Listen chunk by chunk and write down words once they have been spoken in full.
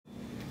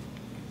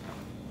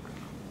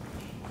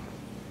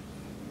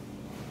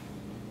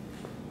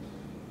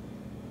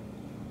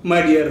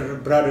My dear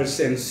brothers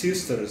and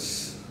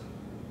sisters,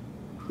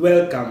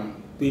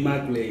 welcome to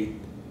Immaculate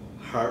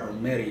Heart of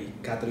Mary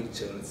Catholic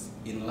Church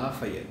in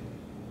Lafayette.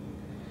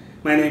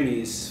 My name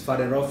is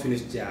Father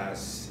Rofinus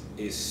Jas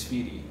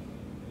Esvidi.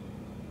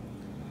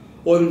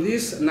 On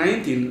this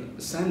 19th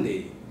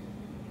Sunday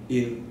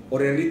in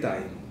Ordinary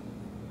Time,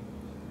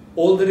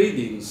 all the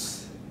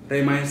readings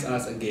reminds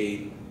us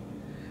again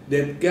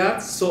that God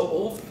so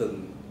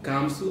often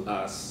comes to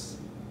us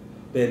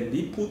when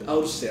we put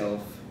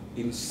ourselves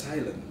in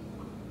silence.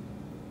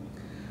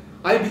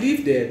 I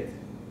believe that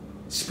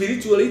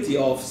spirituality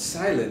of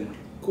silence,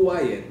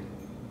 quiet,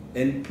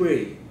 and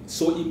pray is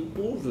so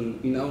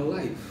important in our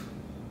life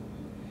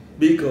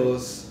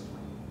because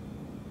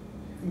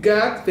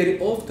God very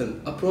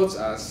often approaches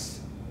us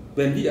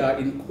when we are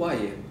in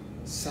quiet,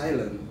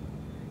 silent,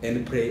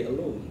 and pray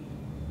alone.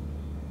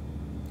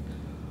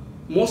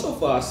 Most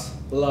of us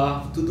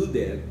love to do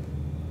that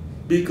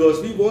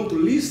because we want to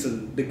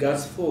listen to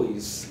God's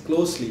voice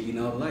closely in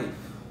our life.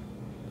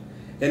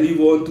 And we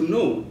want to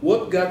know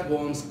what God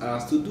wants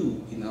us to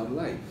do in our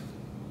life.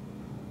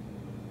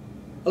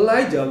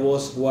 Elijah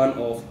was one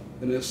of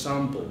an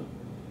example.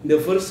 In the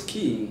First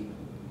King,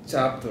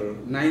 chapter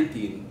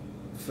 19,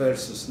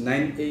 verses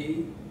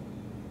 9a,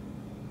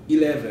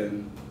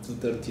 11 to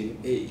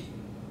 13a.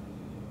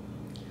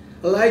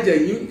 Elijah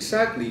knew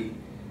exactly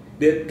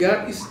that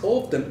God is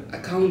often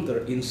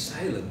encountered in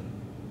silence.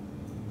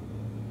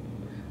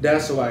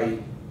 That's why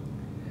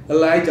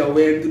Elijah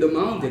went to the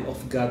mountain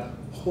of God,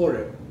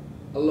 Horeb,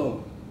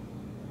 alone.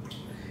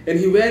 And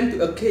he went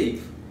to a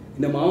cave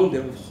in the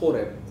mountain of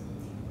Horeb,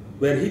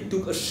 where he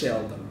took a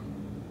shelter.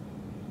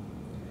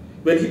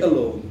 When he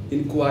alone,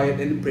 in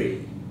quiet and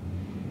pray,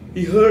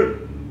 he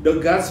heard the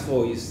God's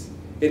voice,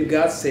 and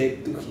God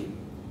said to him,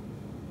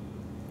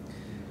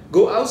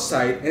 "Go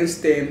outside and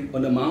stand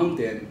on the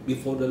mountain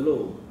before the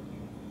Lord.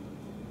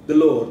 The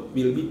Lord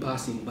will be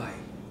passing by."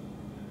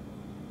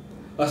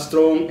 A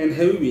strong and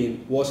heavy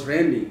wind was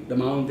rending the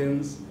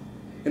mountains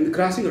and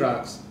crushing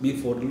rocks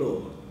before the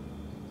Lord.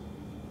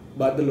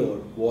 But the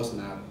Lord was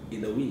not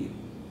in the wind.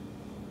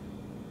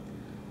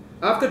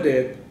 After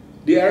that,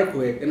 the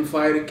earthquake and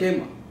fire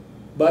came up,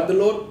 but the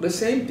Lord, the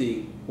same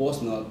thing,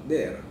 was not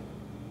there.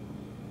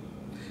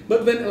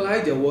 But when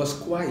Elijah was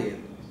quiet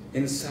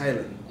and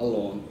silent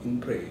alone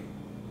in prayer,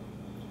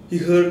 he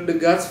heard the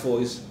God's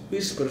voice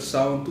whisper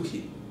sound to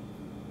him.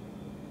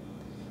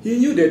 He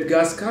knew that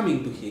God's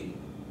coming to him.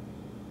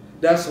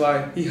 That's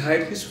why he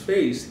hid his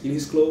face in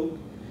his cloak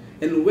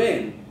and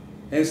went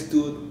and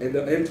stood at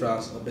the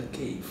entrance of the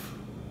cave.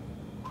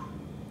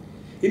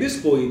 In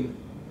this point,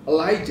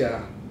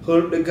 Elijah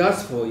heard the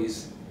God's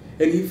voice,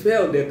 and he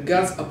felt that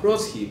God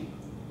approached him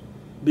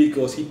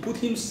because he put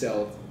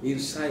himself in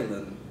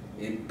silence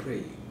and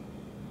prayed.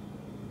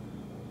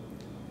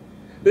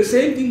 The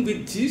same thing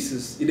with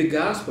Jesus in the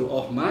Gospel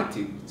of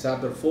Matthew,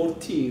 chapter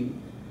 14,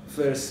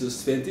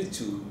 verses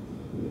 22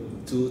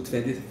 to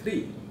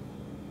 23.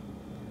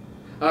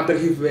 After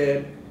he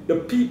fed the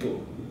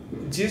people,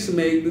 Jesus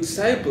made the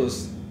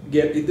disciples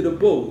get into the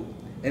boat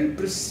and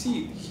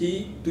proceed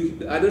he to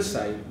the other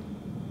side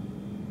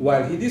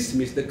while he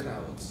dismissed the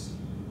crowds.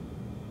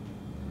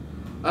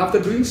 After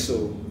doing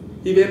so,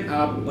 he went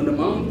up on the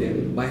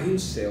mountain by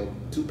himself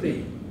to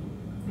pray.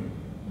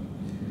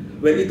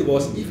 When it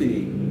was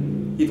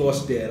evening, he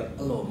was there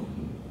alone.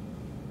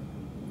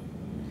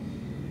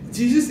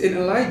 Jesus and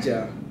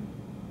Elijah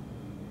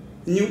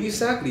knew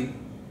exactly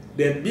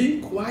that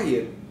being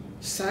quiet,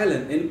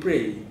 silent, and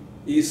pray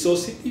is so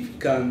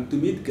significant to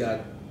meet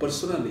God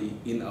personally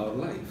in our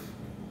life.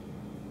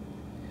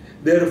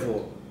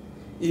 Therefore,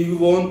 if we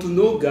want to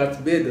know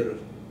God better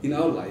in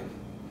our life,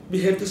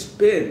 we have to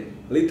spend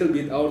a little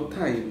bit our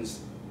times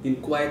in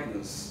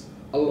quietness,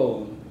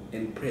 alone,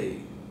 and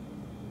pray.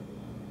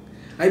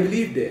 I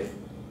believe that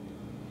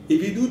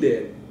if we do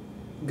that,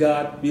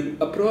 God will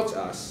approach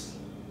us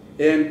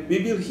and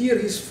we will hear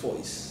His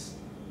voice.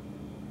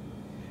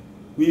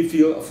 We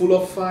feel full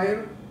of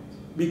fire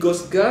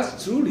because God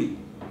truly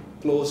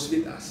close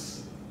with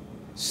us,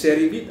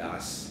 sharing with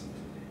us,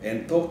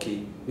 and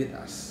talking with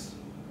us.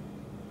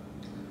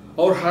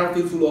 Our heart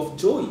will full of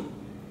joy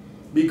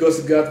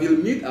because God will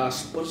meet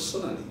us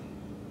personally.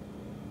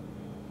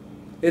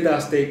 Let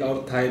us take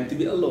our time to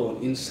be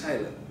alone in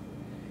silence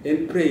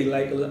and pray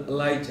like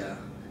Elijah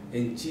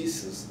and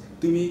Jesus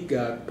to meet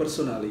God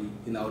personally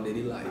in our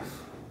daily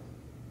life.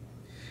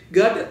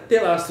 God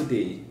tell us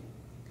today,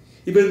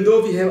 even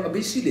though we have a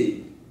busy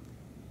day,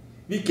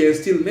 we can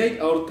still make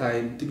our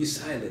time to be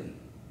silent,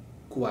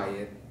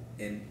 quiet,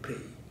 and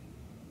pray.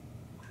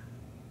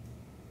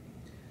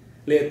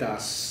 Let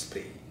us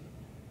pray.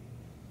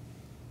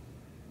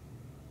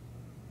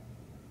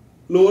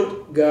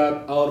 Lord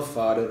God, our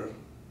Father,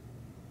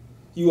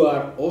 you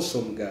are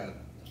awesome God,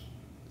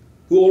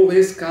 who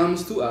always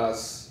comes to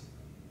us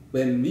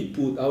when we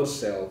put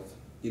ourselves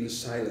in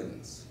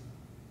silence.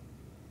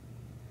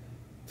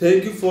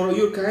 Thank you for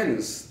your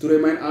kindness to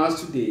remind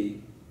us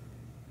today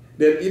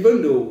that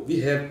even though we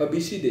have a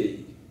busy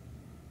day,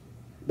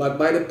 but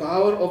by the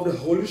power of the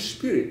Holy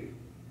Spirit,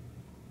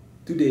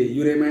 Today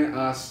you remind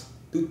us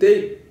to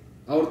take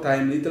our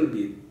time little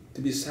bit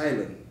to be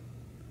silent,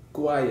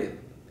 quiet,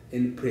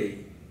 and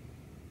pray,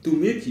 to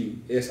meet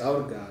you as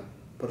our God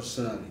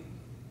personally.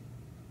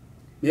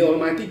 May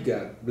Almighty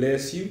God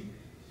bless you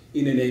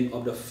in the name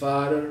of the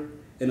Father,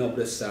 and of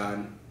the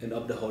Son, and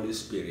of the Holy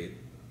Spirit.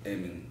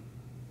 Amen.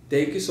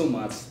 Thank you so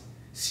much.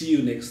 See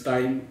you next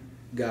time.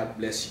 God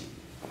bless you.